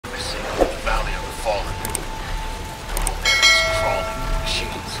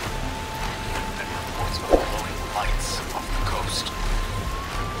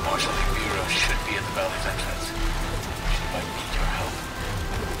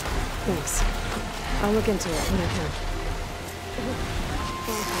Thanks. I'll look into it when I can.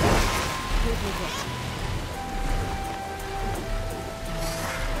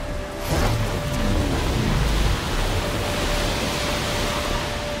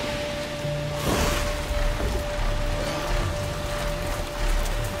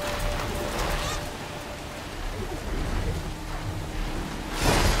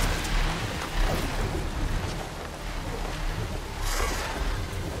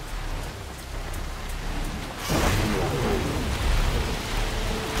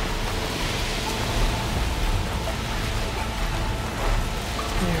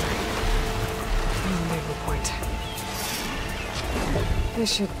 I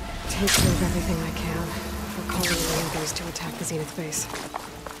should take care of everything I can before calling in the others to attack the Zenith base.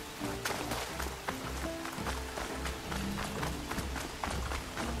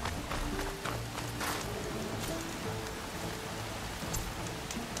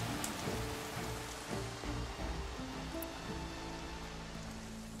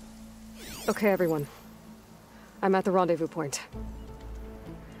 Okay, everyone. I'm at the rendezvous point.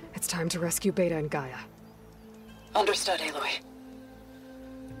 It's time to rescue Beta and Gaia. Understood, Aloy.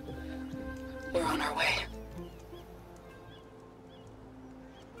 We're on our way.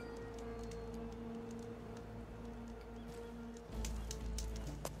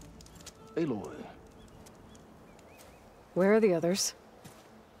 Aloy. Where are the others?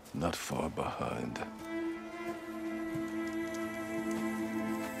 Not far behind.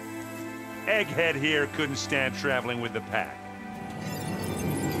 Egghead here couldn't stand traveling with the pack.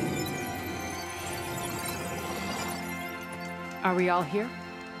 Are we all here?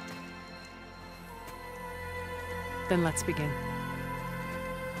 Then let's begin.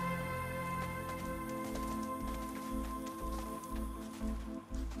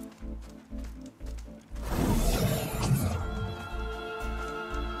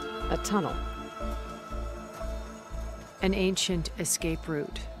 A tunnel. An ancient escape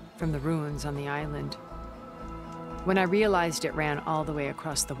route from the ruins on the island. When I realized it ran all the way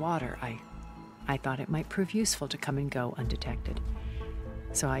across the water, I thought it might prove useful to come and go undetected.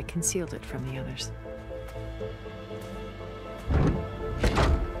 So I concealed it from the others.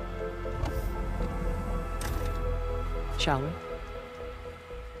 Shall we?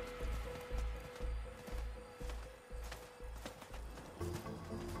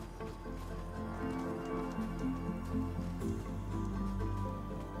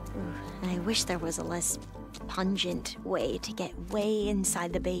 I wish there was a less pungent way to get way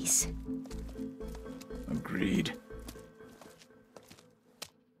inside the base. Agreed.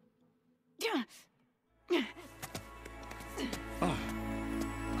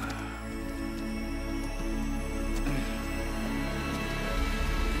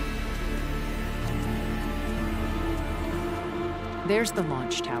 There's the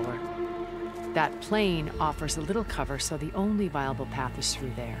launch tower. That plane offers a little cover, so the only viable path is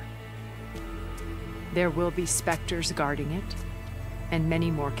through there. There will be specters guarding it, and many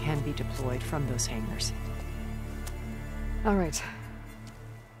more can be deployed from those hangars. All right.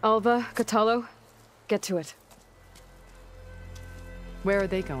 Alva, Catalo, get to it. Where are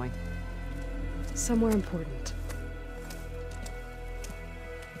they going? Somewhere important.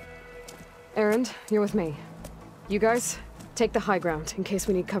 Erend, you're with me. You guys, take the high ground in case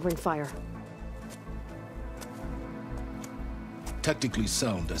we need covering fire. Tactically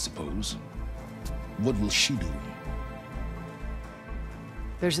sound, I suppose. What will she do?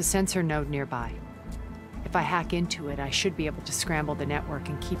 There's a sensor node nearby. If I hack into it, I should be able to scramble the network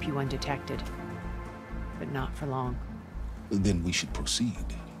and keep you undetected. But not for long. Then we should proceed.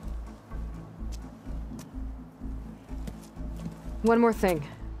 One more thing.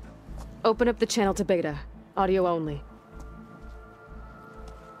 Open up the channel to Beta. Audio only.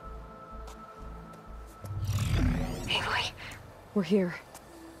 Aloy? We're here,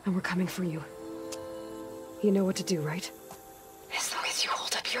 and we're coming for you. You know what to do, right? As long as you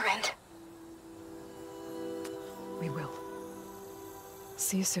hold up your end. We will.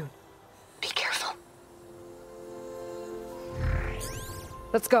 See you soon. Be careful.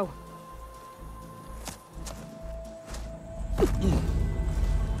 Let's go.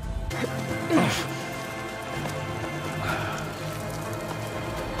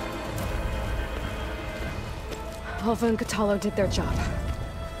 Alva and Catalo did their job.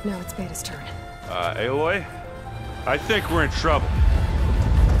 Now it's Beta's turn. Aloy? I think we're in trouble.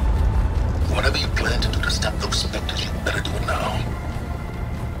 Whatever you plan to do to stop those specters, you better do it now.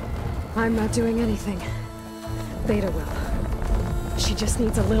 I'm not doing anything. Beta will. She just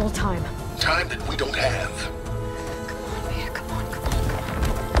needs a little time. Time that we don't have. Come on, Beta, come on, come on, come on.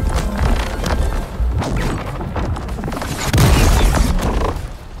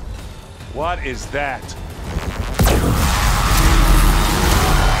 What is that?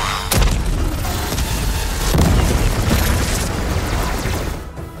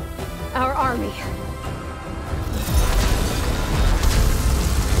 Our army.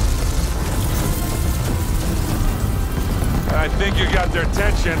 I think you got their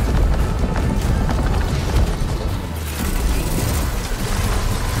attention.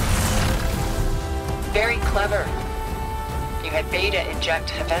 Very clever. You had Beta inject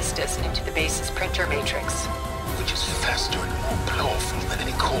Hephaestus into the base's printer matrix. Which is faster and more powerful than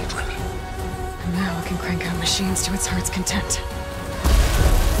any cauldron. Now it can crank out machines to its heart's content.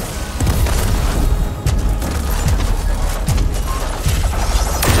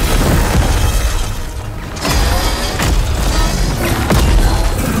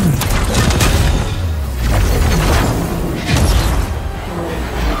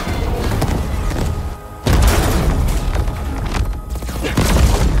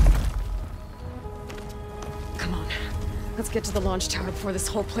 Let's get to the launch tower before this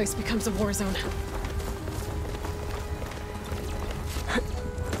whole place becomes a war zone.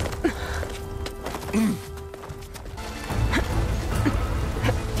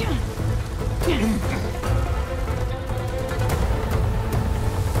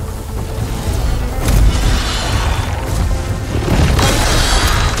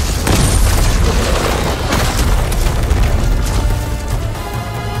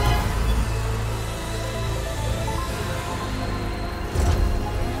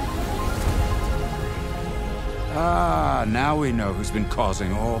 Ah, now we know who's been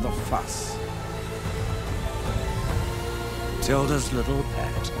causing all the fuss. Tilda's little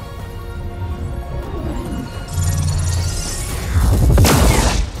pet.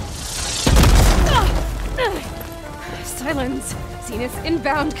 Silence! Zenith's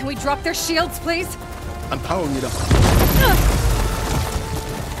inbound. Can we drop their shields, please? I'm powering it up.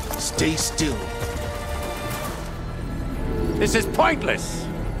 Stay still. This is pointless!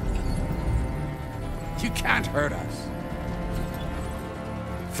 You can't hurt us.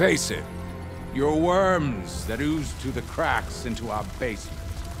 Face it, you're worms that ooze through the cracks into our basement.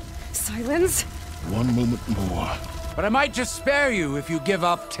 Silence? One moment more. But I might just spare you if you give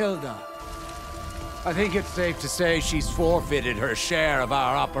up Tilda. I think it's safe to say she's forfeited her share of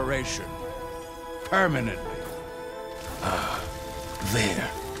our operation. Permanently. There.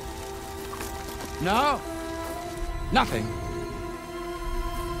 No? Nothing.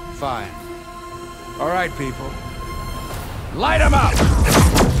 Fine. All right, people. Light them up!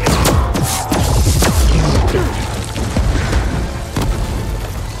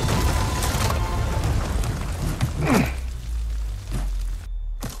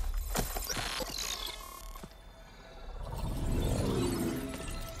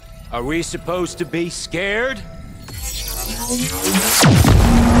 Are we supposed to be scared?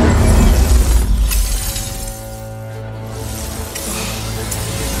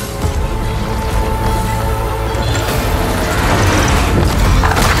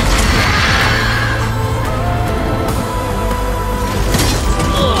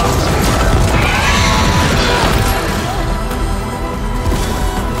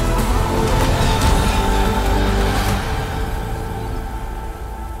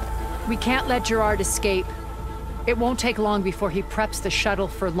 We can't let Gerard escape. It won't take long before he preps the shuttle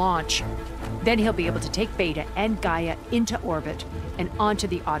for launch. Then he'll be able to take Beta and Gaia into orbit and onto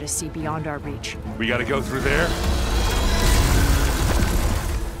the Odyssey beyond our reach. We gotta go through there?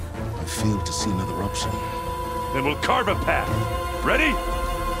 I fail to see another option. Then we'll carve a path. Ready?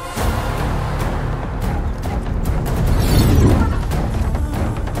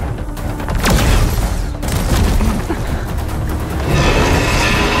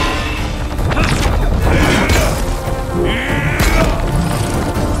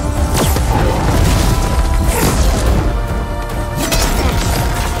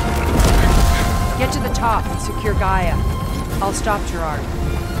 Get to the top and secure Gaia. I'll stop Gerard.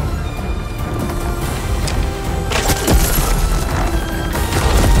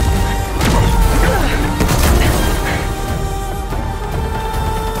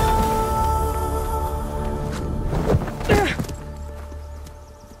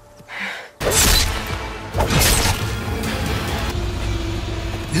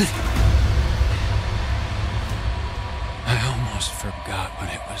 I almost forgot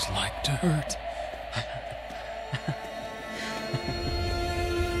what it was like to hurt.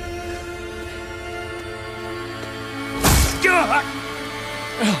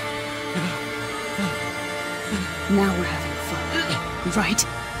 Now we're having fun, right?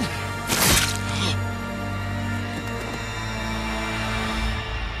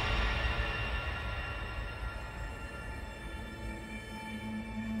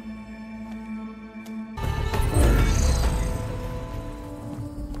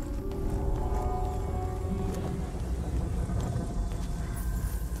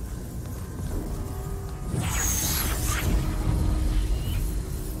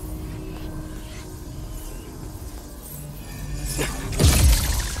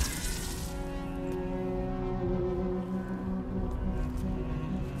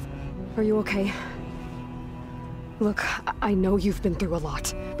 Are you okay? Look, I know you've been through a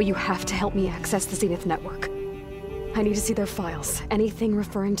lot, but you have to help me access the Zenith network. I need to see their files, anything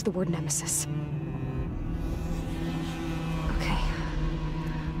referring to the word Nemesis. Okay.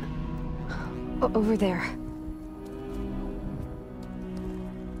 Over there.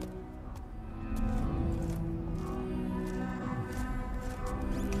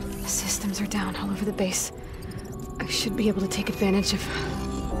 The systems are down all over the base. I should be able to take advantage of...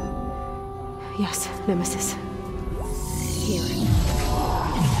 Yes, Nemesis. Here.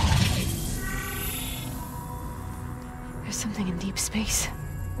 There's something in deep space.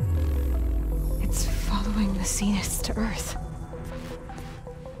 It's following the Zeniths to Earth.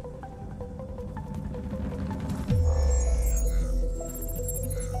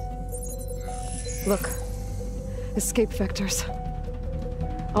 Look. Escape vectors.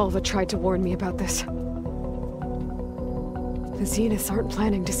 Alva tried to warn me about this. The Zeniths aren't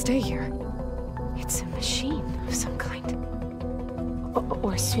planning to stay here. It's a machine of some kind.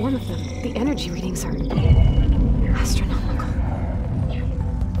 Or a swarm of them. The energy readings are... astronomical.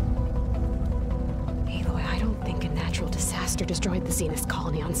 Aloy, I don't think a natural disaster destroyed the Zenith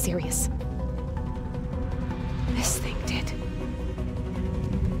colony on Sirius. This thing did.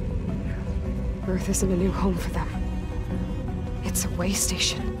 Earth isn't a new home for them. It's a way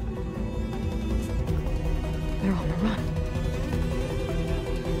station. They're on the run.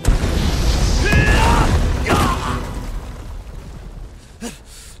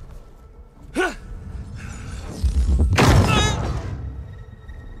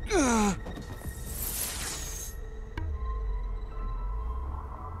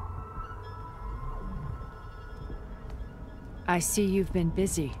 I see you've been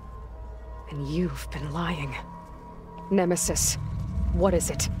busy. And you've been lying. Nemesis, what is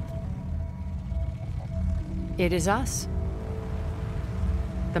it? It is us.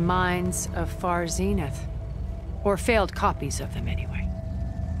 The minds of Far Zenith. Or failed copies of them, anyway.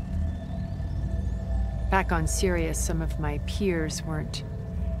 Back on Sirius, some of my peers weren't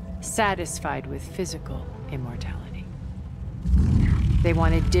satisfied with physical immortality. They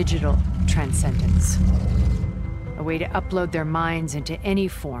wanted digital transcendence. A way to upload their minds into any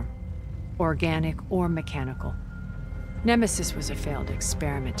form, organic or mechanical. Nemesis was a failed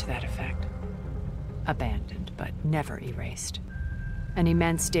experiment to that effect. Abandoned, but never erased. An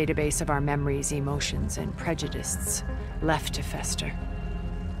immense database of our memories, emotions, and prejudices left to fester.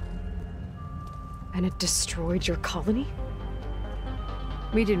 And it destroyed your colony?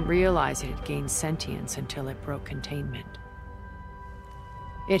 We didn't realize it had gained sentience until it broke containment.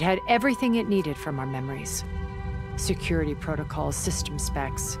 It had everything it needed from our memories. Security protocols, system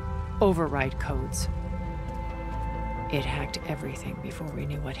specs, override codes. It hacked everything before we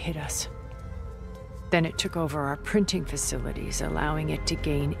knew what hit us. Then it took over our printing facilities, allowing it to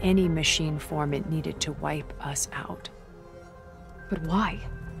gain any machine form it needed to wipe us out. But why?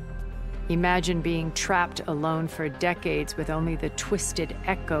 Imagine being trapped alone for decades with only the twisted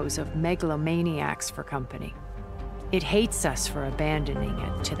echoes of megalomaniacs for company. It hates us for abandoning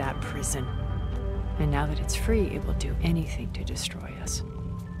it to that prison. And now that it's free, it will do anything to destroy us,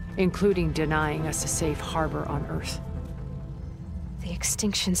 including denying us a safe harbor on Earth. The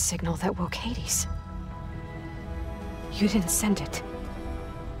extinction signal that woke Hades. You didn't send it.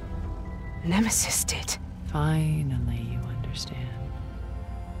 Nemesis did. Finally, you understand.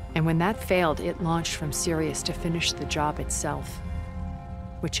 And when that failed, it launched from Sirius to finish the job itself.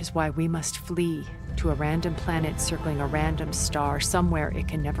 Which is why we must flee to a random planet circling a random star, somewhere it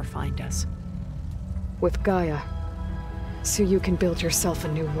can never find us. With Gaia, so you can build yourself a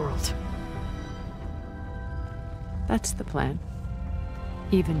new world. That's the plan.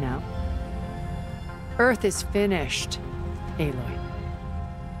 Even now. Earth is finished, Aloy.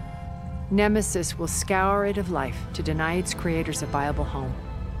 Nemesis will scour it of life to deny its creators a viable home.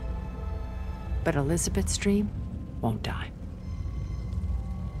 But Elizabeth's dream won't die.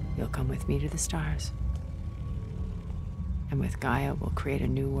 You'll come with me to the stars. And with Gaia, we'll create a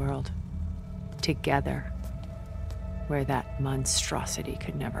new world. Together, where that monstrosity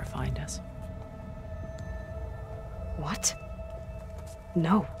could never find us. What?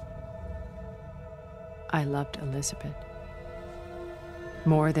 No. I loved Elizabeth.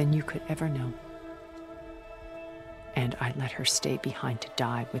 More than you could ever know. And I let her stay behind to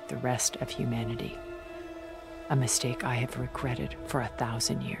die with the rest of humanity. A mistake I have regretted for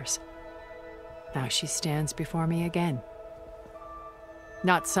 1,000 years. Now she stands before me again.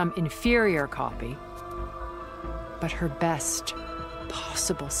 Not some inferior copy, but her best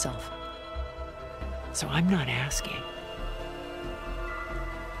possible self. So I'm not asking.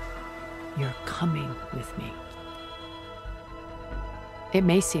 You're coming with me. It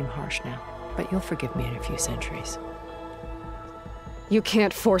may seem harsh now, but you'll forgive me in a few centuries. You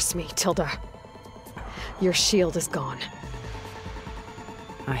can't force me, Tilda. Your shield is gone.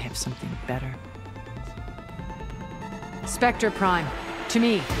 I have something better. Spectre Prime, to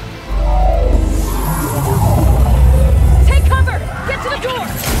me. Take cover! Get to the door!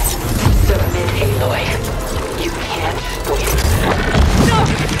 Submit, Aloy. You can't win.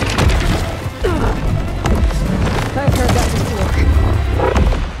 I've heard that before.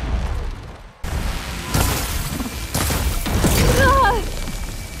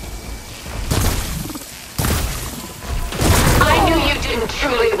 I knew you didn't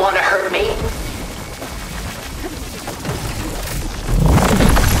truly want to hurt me.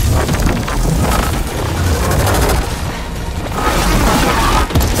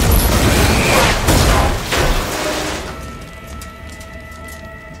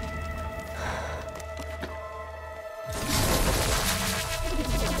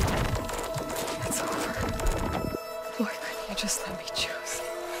 It's over. Why couldn't you just let me choose?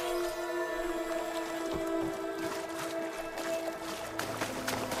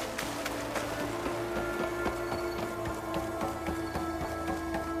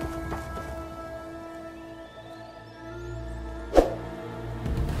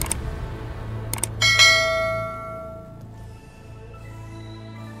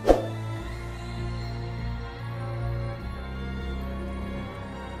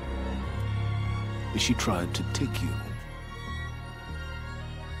 She tried to take you.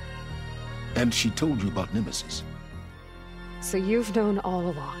 And she told you about Nemesis. So you've known all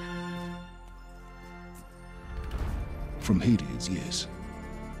along. From Hades, yes.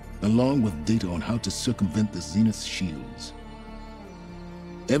 Along with data on how to circumvent the Zenith's shields.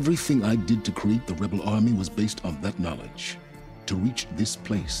 Everything I did to create the Rebel Army was based on that knowledge. To reach this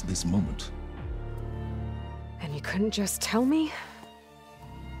place, this moment. And you couldn't just tell me?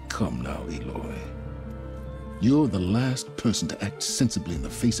 Come now, Aloy. You're the last person to act sensibly in the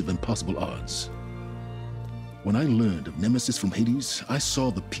face of impossible odds. When I learned of Nemesis from Hades, I saw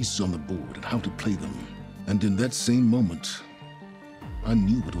the pieces on the board and how to play them. And in that same moment, I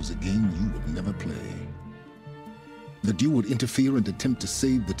knew it was a game you would never play. That you would interfere and attempt to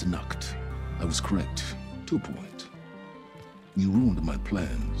save the Tenakth. I was correct, to a point. You ruined my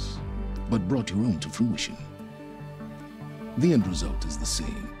plans, but brought your own to fruition. The end result is the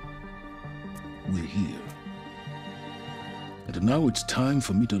same. We're here. And now it's time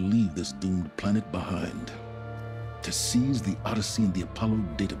for me to leave this doomed planet behind. To seize the Odyssey and the Apollo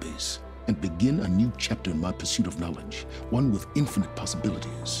database, and begin a new chapter in my pursuit of knowledge, one with infinite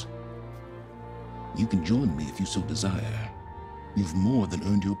possibilities. You can join me if you so desire. You've more than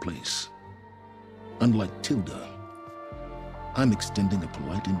earned your place. Unlike Tilda, I'm extending a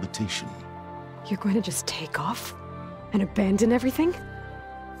polite invitation. You're going to just take off? And abandon everything?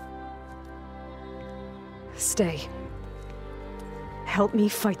 Stay. Help me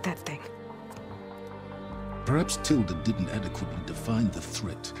fight that thing. Perhaps Tilda didn't adequately define the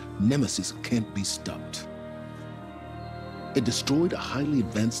threat. Nemesis can't be stopped. It destroyed a highly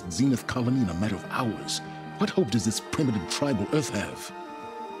advanced Zenith colony in a matter of hours. What hope does this primitive tribal Earth have?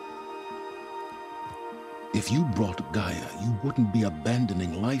 If you brought Gaia, you wouldn't be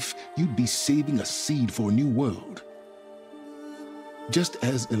abandoning life, you'd be saving a seed for a new world. Just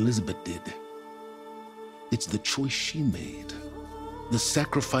as Elizabeth did. It's the choice she made. The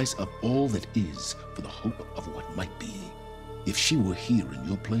sacrifice of all that is for the hope of what might be. If she were here in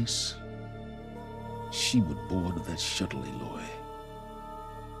your place, she would board that shuttle, Aloy.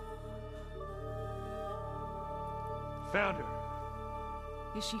 Found her.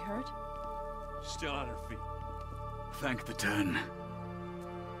 Is she hurt? Still on her feet. Thank the Ten.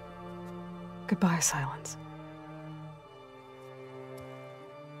 Goodbye, Silence.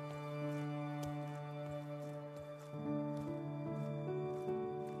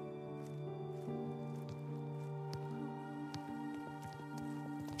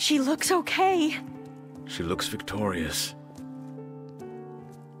 She looks okay. She looks victorious.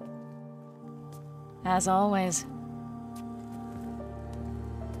 As always.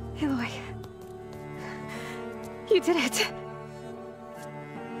 Aloy. You did it.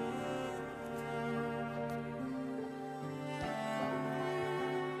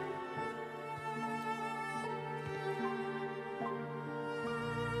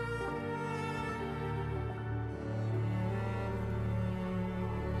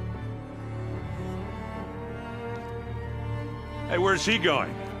 Hey, where's he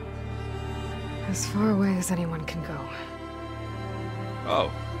going? As far away as anyone can go. Oh.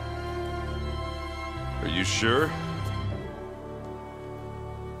 Are you sure?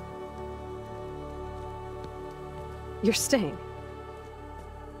 You're staying.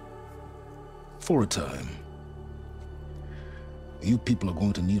 For a time. You people are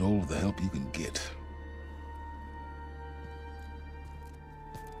going to need all of the help you can get.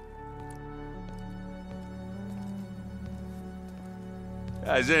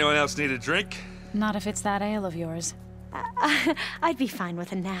 Does anyone else need a drink? Not if it's that ale of yours. I'd be fine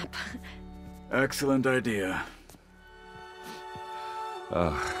with a nap. Excellent idea.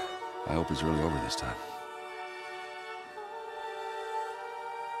 I hope it's really over this time.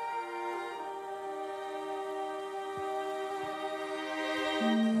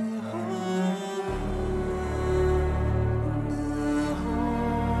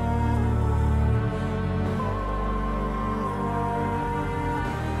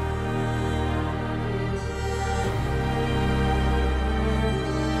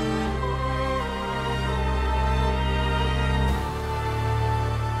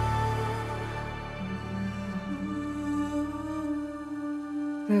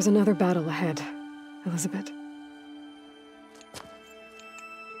 There's another battle ahead, Elizabeth.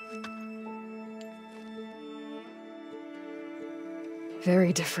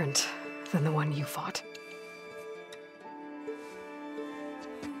 Very different than the one you fought.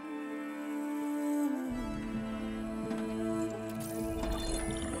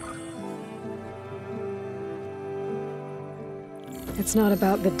 It's not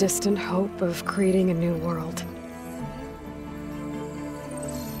about the distant hope of creating a new world.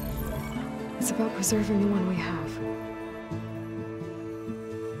 It's about preserving the one we have.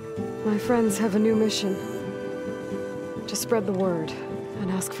 My friends have a new mission. To spread the word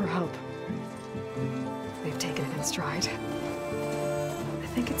and ask for help. They've taken it in stride. I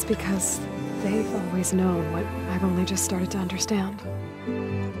think it's because they've always known what I've only just started to understand.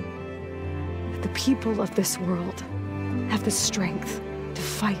 That the people of this world have the strength to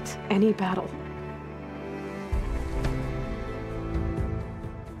fight any battle.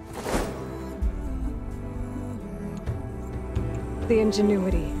 The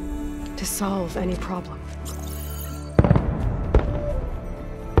ingenuity to solve any problem.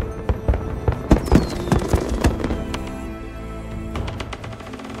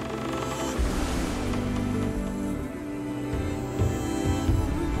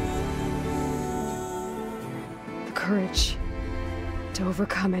 The courage to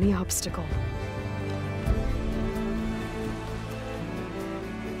overcome any obstacle.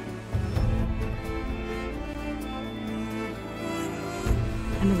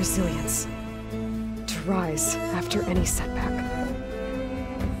 And the resilience to rise after any setback.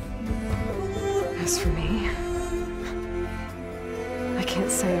 As for me, I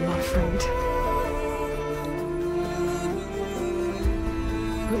can't say I'm not afraid.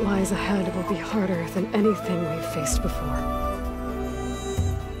 What lies ahead will be harder than anything we've faced before.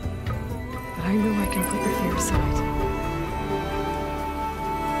 But I know I can put the fear aside.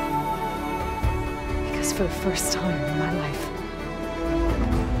 Because for the first time in my life,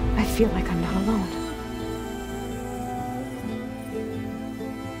 I feel like I'm not alone.